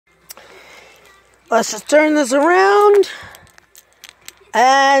Let's just turn this around.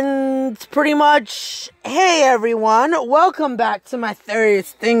 And pretty much, hey everyone, welcome back to my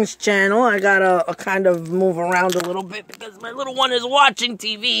Various Things channel. I gotta kind of move around a little bit because my little one is watching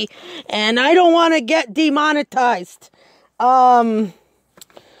TV and I don't want to get demonetized. Or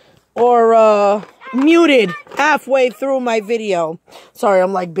muted halfway through my video. Sorry,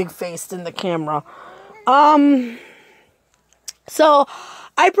 I'm like big-faced in the camera. So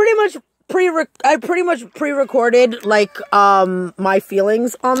I pretty much pre-recorded like my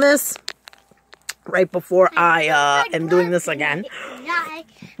feelings on this right before I am doing this again.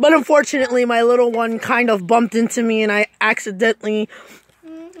 But unfortunately my little one kind of bumped into me and I accidentally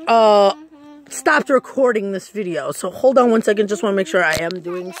stopped recording this video. So hold on one second, just want to make sure I am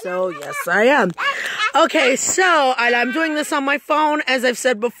doing so. Yes, I am. Okay, so I'm doing this on my phone. As I've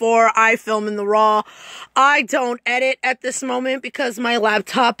said before, I film in the raw. I don't edit at this moment because my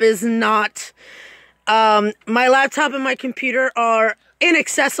laptop is not, my laptop and my computer are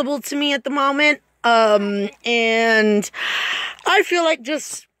inaccessible to me at the moment. And I feel like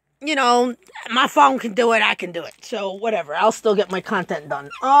just, you know, my phone can do it, I can do it. So whatever, I'll still get my content done.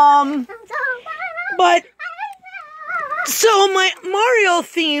 But so my Mario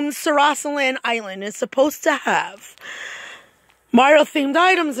themed Sarasaland Island is supposed to have Mario themed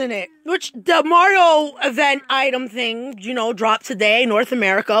items in it, which the Mario event item thing, you know, dropped today, North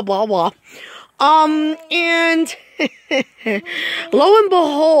America, blah blah. And lo and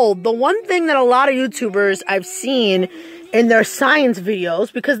behold, the one thing that a lot of YouTubers I've seen in their science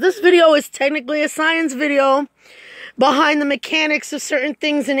videos, because this video is technically a science video behind the mechanics of certain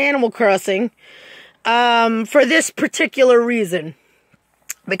things in Animal Crossing, for this particular reason,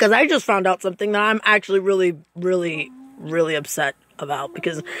 because I just found out something that I'm actually really upset about,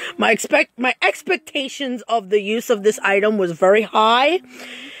 because my expectations of the use of this item was very high,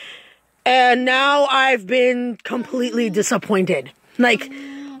 and now I've been completely disappointed, like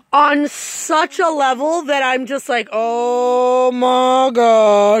on such a level that I'm just like, oh my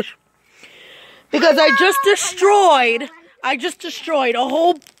gosh, because I just destroyed a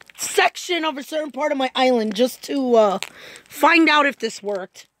whole section of a certain part of my island just to find out if this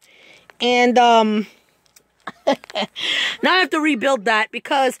worked. And now I have to rebuild that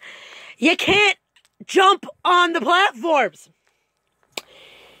because you can't jump on the platforms.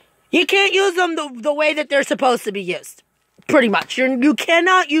 You can't use them the way that they're supposed to be used. Pretty much. You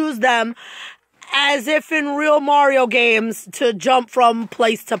cannot use them as if in real Mario games to jump from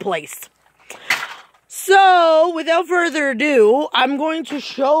place to place. So, without further ado, I'm going to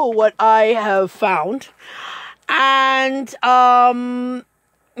show what I have found. And,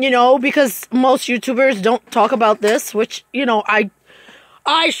 you know, because most YouTubers don't talk about this, which, you know,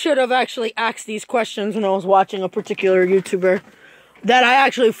 I should have actually asked these questions when I was watching a particular YouTuber that I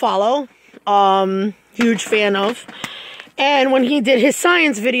actually follow. Huge fan of. And when he did his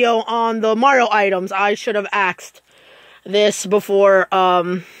science video on the Mario items, I should have asked this before,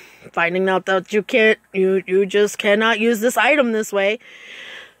 finding out that you just cannot use this item this way.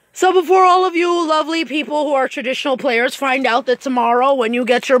 So before all of you lovely people who are traditional players find out that tomorrow when you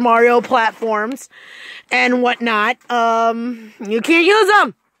get your Mario platforms and whatnot, you can't use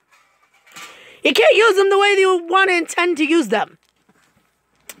them. You can't use them the way that you want to intend to use them.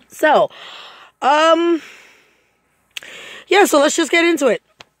 So, yeah, so let's just get into it.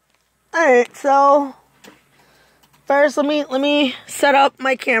 Alright, so first, let me set up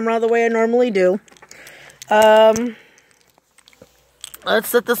my camera the way I normally do. Let's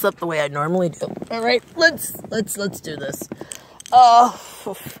set this up the way I normally do. All right, let's do this.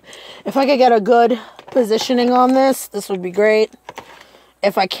 If I could get a good positioning on this would be great.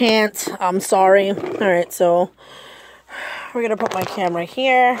 If I can't, I'm sorry. All right, so we're gonna put my camera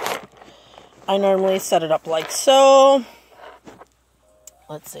here. I normally set it up like so.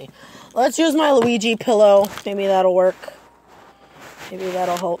 Let's see. Let's use my Luigi pillow. Maybe that'll work. Maybe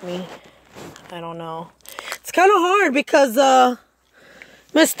that'll help me. I don't know. It's kind of hard because,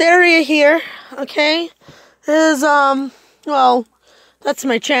 Mysteria here, okay, is, well, that's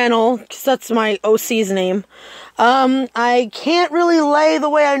my channel, because that's my OC's name. I can't really lay the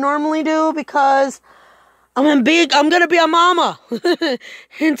way I normally do because I'm gonna be a mama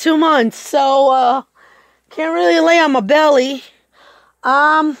in 2 months, so, can't really lay on my belly.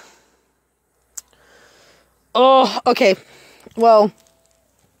 Oh, okay. Well,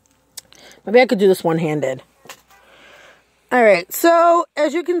 maybe I could do this one-handed. Alright, so,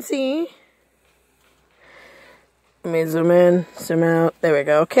 as you can see, let me zoom in, zoom out, there we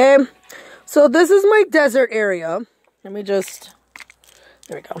go, okay? So, this is my desert area. Let me just,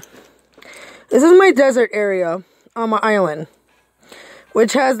 there we go. This is my desert area on my island,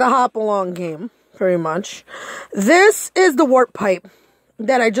 which has the hop-along game. pretty much. This is the warp pipe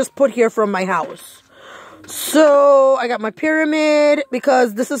that I just put here from my house. So, I got my pyramid,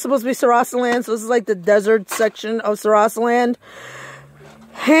 because this is supposed to be Sarasaland, so this is like the desert section of Sarasaland.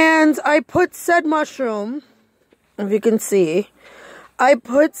 And I put said mushroom, if you can see, I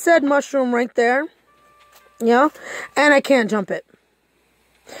put said mushroom right there, yeah, and I can't jump it.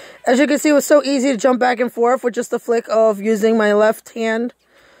 As you can see, it was so easy to jump back and forth with just a flick of using my left hand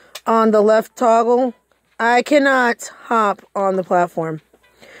on the left toggle. I cannot hop on the platform.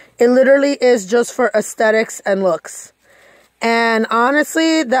 It literally is just for aesthetics and looks. And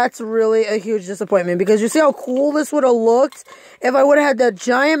honestly, that's really a huge disappointment, because you see how cool this would have looked if I would have had that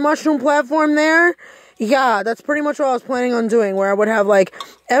giant mushroom platform there? Yeah, that's pretty much what I was planning on doing, where I would have like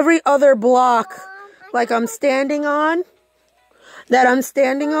every other block like I'm standing on, that I'm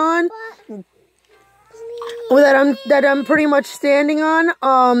pretty much standing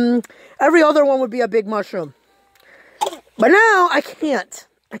on, every other one would be a big mushroom. But now I can't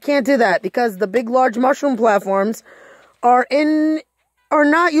do that, because the big large mushroom platforms are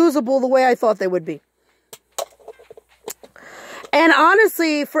not usable the way I thought they would be. And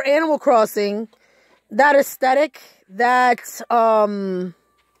honestly, for Animal Crossing, that aesthetic, that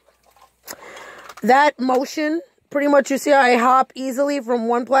motion, pretty much you see how I hop easily from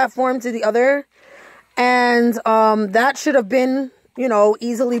one platform to the other. And that should have been, you know,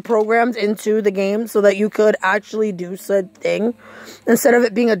 easily programmed into the game so that you could actually do said thing, instead of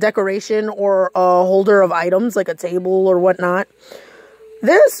it being a decoration or a holder of items like a table or whatnot.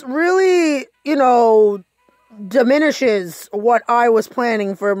 This really, you know, diminishes what I was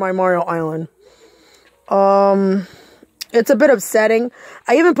planning for my Mario Island. It's a bit upsetting.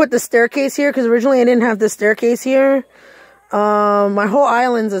 I even put the staircase here, because originally I didn't have the staircase here. My whole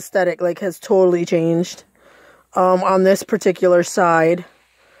island's aesthetic, like, has totally changed, on this particular side.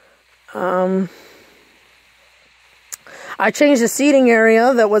 I changed the seating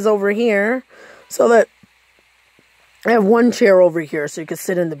area that was over here, so that I have one chair over here, so you can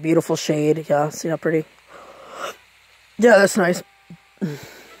sit in the beautiful shade. Yeah, see how pretty? Yeah, that's nice.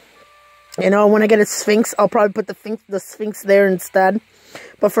 You know, when I get a Sphinx, I'll probably put the Sphinx there instead.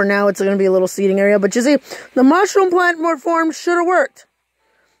 But for now, it's going to be a little seating area. But you see, the mushroom platform should have worked.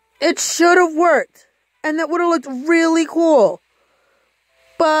 It should have worked. And that would have looked really cool.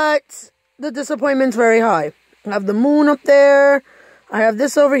 But the disappointment's very high. I have the moon up there. I have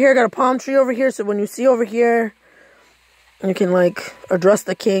this over here. I got a palm tree over here. So when you see over here, you can, like, address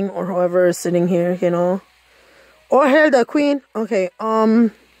the king or whoever is sitting here, you know. Or hail the queen. Okay,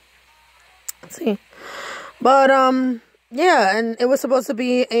 let's see. But, yeah, and it was supposed to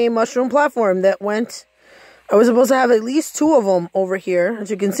be a mushroom platform that went... I was supposed to have at least 2 of them over here.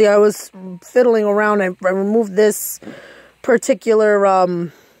 As you can see, I was fiddling around. I removed this particular,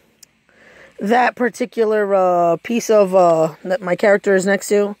 that particular, piece of, that my character is next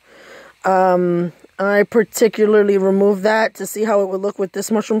to. I particularly removed that to see how it would look with this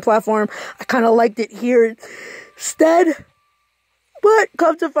mushroom platform. I kind of liked it here instead. But,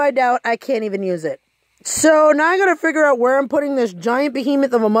 come to find out, I can't even use it. So, now I gotta figure out where I'm putting this giant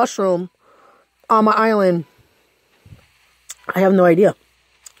behemoth of a mushroom on my island. I have no idea.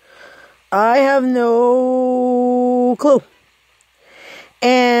 I have no clue.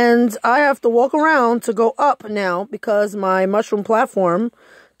 And I have to walk around to go up now because my mushroom platform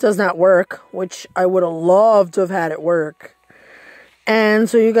does not work, which I would have loved to have had it work. And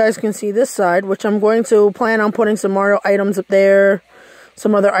so you guys can see this side, which I'm going to plan on putting some Mario items up there,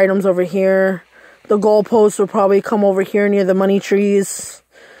 some other items over here. The goalposts will probably come over here near the money trees,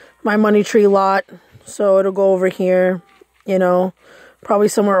 my money tree lot. So it'll go over here, you know, probably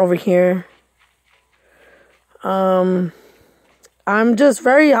somewhere over here. I'm just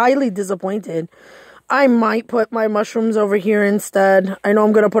very highly disappointed. I might put my mushrooms over here instead. I know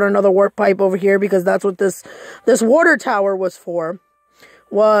I'm going to put another warp pipe over here because that's what this water tower was for.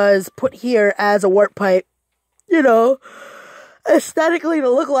 Was put here as a warp pipe, you know, aesthetically to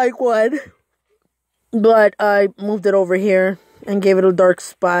look like one. But I moved it over here and gave it a dark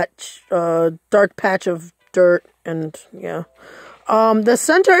patch of dirt, and yeah. The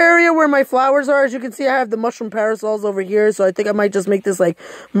center area where my flowers are, as you can see, I have the mushroom parasols over here, so I think I might just make this like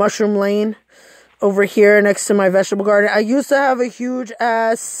mushroom lane over here next to my vegetable garden. I used to have a huge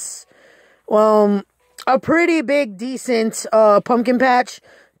ass, well, a pretty big, decent pumpkin patch,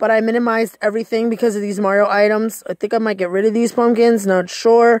 but I minimized everything because of these Mario items. I think I might get rid of these pumpkins, not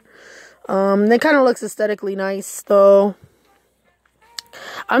sure. They kind of looks aesthetically nice, though.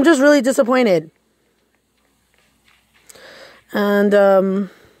 I'm just really disappointed. And,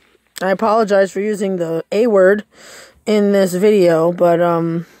 I apologize for using the A word in this video, but,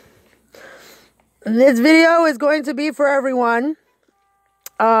 This video is going to be for everyone.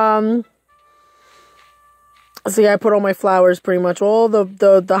 See, I put all my flowers, pretty much all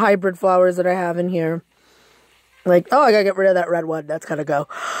the hybrid flowers that I have in here. Like, oh, I gotta get rid of that red one. That's gotta go.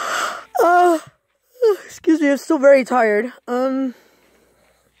 Excuse me, I'm still very tired. I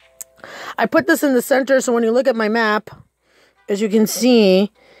put this in the center, so when you look at my map, as you can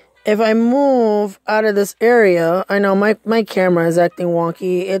see, if I move out of this area, I know my camera is acting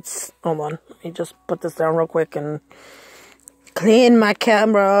wonky. Hold on, let me just put this down real quick and clean my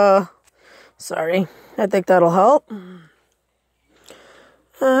camera. Sorry, I think that'll help.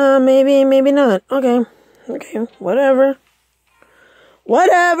 Maybe not. Okay, whatever.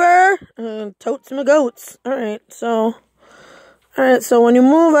 Totes my goats. Alright, so when you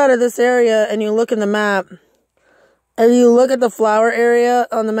move out of this area and you look in the map, and you look at the flower area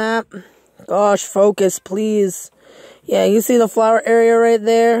on the map, gosh, focus, please. Yeah, you see the flower area right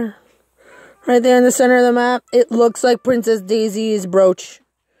there? Right there in the center of the map? It looks like Princess Daisy's brooch.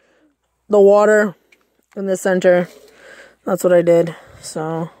 The water in the center. That's what I did,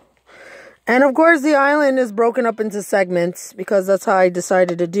 so... And of course the island is broken up into segments because that's how I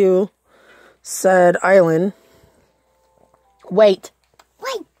decided to do said island. Wait.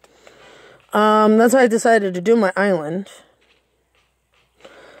 That's how I decided to do my island.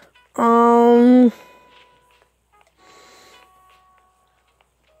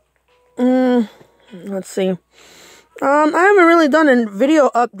 Let's see. I haven't really done a video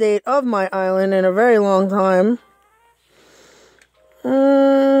update of my island in a very long time.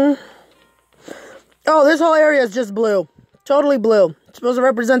 Oh, this whole area is just blue. Totally blue. It's supposed to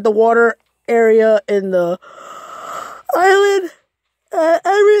represent the water area in the island.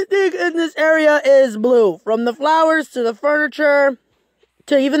 Everything in this area is blue. From the flowers to the furniture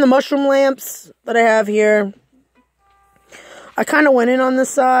to even the mushroom lamps that I have here. I kind of went in on this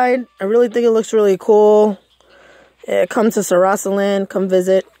side. I really think it looks really cool. Yeah, come to Sarasaland. Come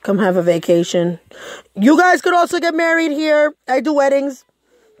visit. Come have a vacation. You guys could also get married here. I do weddings.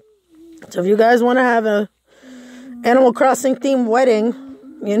 So if you guys want to have a Animal Crossing themed wedding,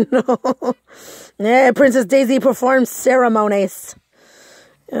 you know, yeah, Princess Daisy performs ceremonies.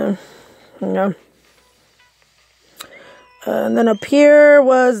 Yeah. And then up here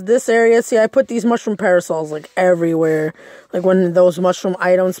was this area. See, I put these mushroom parasols like everywhere. Like when those mushroom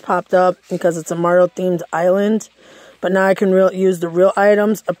items popped up because it's a Mario themed island. But now I can use the real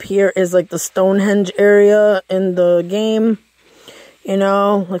items. Up here is like the Stonehenge area in the game. You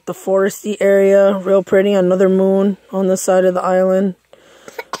know, like the foresty area. Real pretty. Another moon on the side of the island.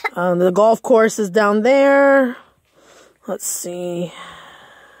 The golf course is down there. Let's see.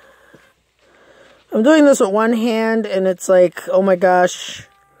 I'm doing this with one hand, and it's like, oh my gosh.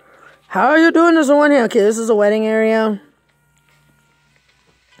 How are you doing this with one hand? Okay, this is a wedding area.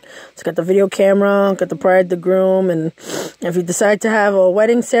 It's got the video camera, got the bride, the groom, and if you decide to have a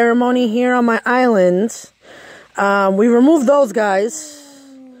wedding ceremony here on my island, we removed those guys.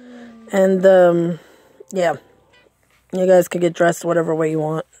 And, yeah. You guys can get dressed whatever way you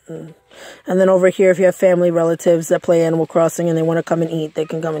want. And then over here, if you have family relatives that play Animal Crossing and they want to come and eat, they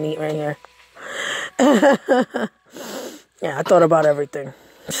can come and eat right here. Yeah, I thought about everything.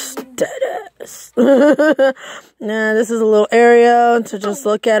 Dead ass. Nah, this is a little area to just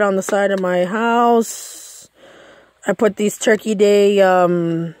look at on the side of my house. I put these Turkey Day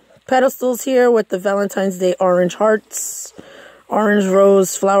pedestals here with the Valentine's Day orange hearts. Orange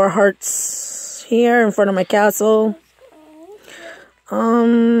rose flower hearts here in front of my castle.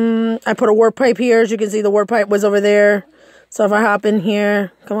 I put a warp pipe here. As you can see, the warp pipe was over there. So if I hop in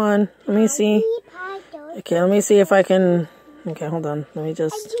here, come on, let me see. Okay, let me see if I can. Okay, hold on. Let me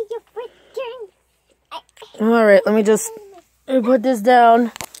just. Alright, let me just put this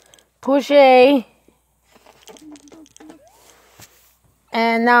down. Push A.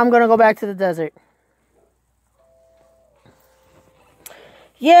 And now I'm going to go back to the desert.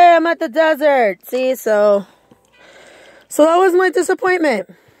 Yeah, I'm at the desert. See, so that was my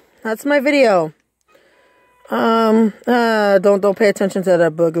disappointment. That's my video. Don't pay attention to that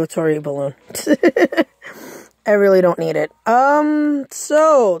obligatory balloon. I really don't need it.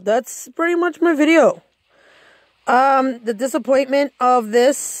 So that's pretty much my video. The disappointment of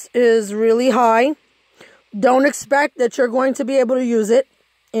this is really high. Don't expect that you're going to be able to use it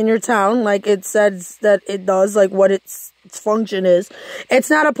in your town like it says that it does, like what its function is. It's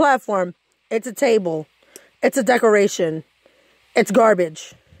not a platform. It's a table. It's a decoration. It's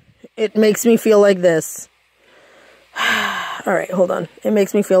garbage. It makes me feel like this. Alright, hold on. It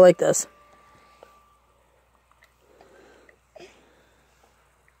makes me feel like this.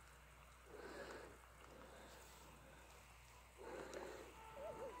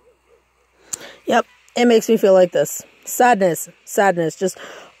 Yep, it makes me feel like this. Sadness. Sadness. Just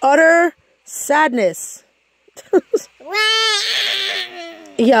utter sadness.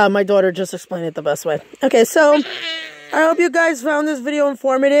 Yeah, my daughter just explained it the best way. Okay, so I hope you guys found this video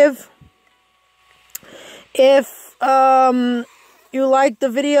informative. If you liked the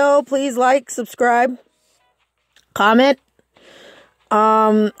video, please like, subscribe, comment.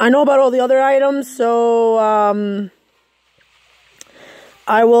 I know about all the other items, so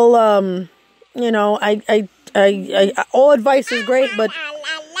I will you know, I all advice is great, but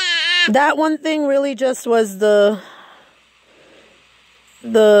that one thing really just was the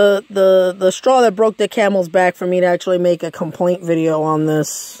straw that broke the camel's back for me to actually make a complaint video on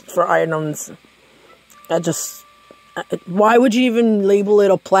this for items. Why would you even label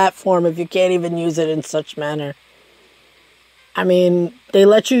it a platform if you can't even use it in such manner? I mean, they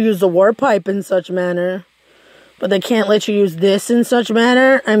let you use the warp pipe in such manner, but they can't let you use this in such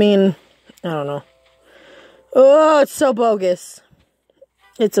manner? I mean, I don't know. Oh, it's so bogus.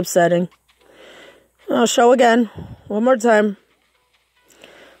 It's upsetting. I'll show again. One more time.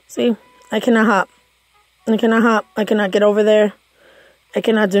 See? I cannot hop. I cannot hop. I cannot get over there. I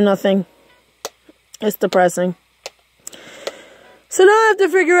cannot do nothing. It's depressing. So now I have to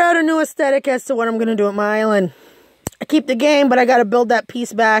figure out a new aesthetic as to what I'm going to do with my island. I keep the game, but I got to build that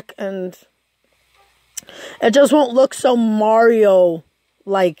piece back, and it just won't look so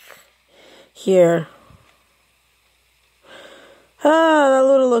Mario-like here. Ah, that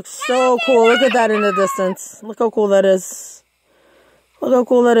little looks so cool. Look at that in the distance. Look how cool that is. Look how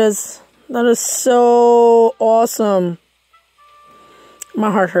cool that is. That is so awesome. My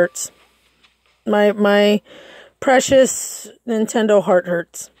heart hurts. My precious Nintendo heart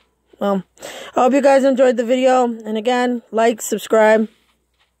hurts. Well, I hope you guys enjoyed the video. And again, like, subscribe,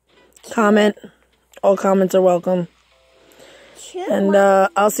 comment. All comments are welcome. And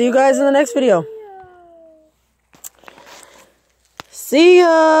I'll see you guys in the next video. See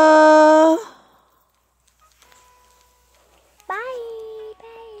ya!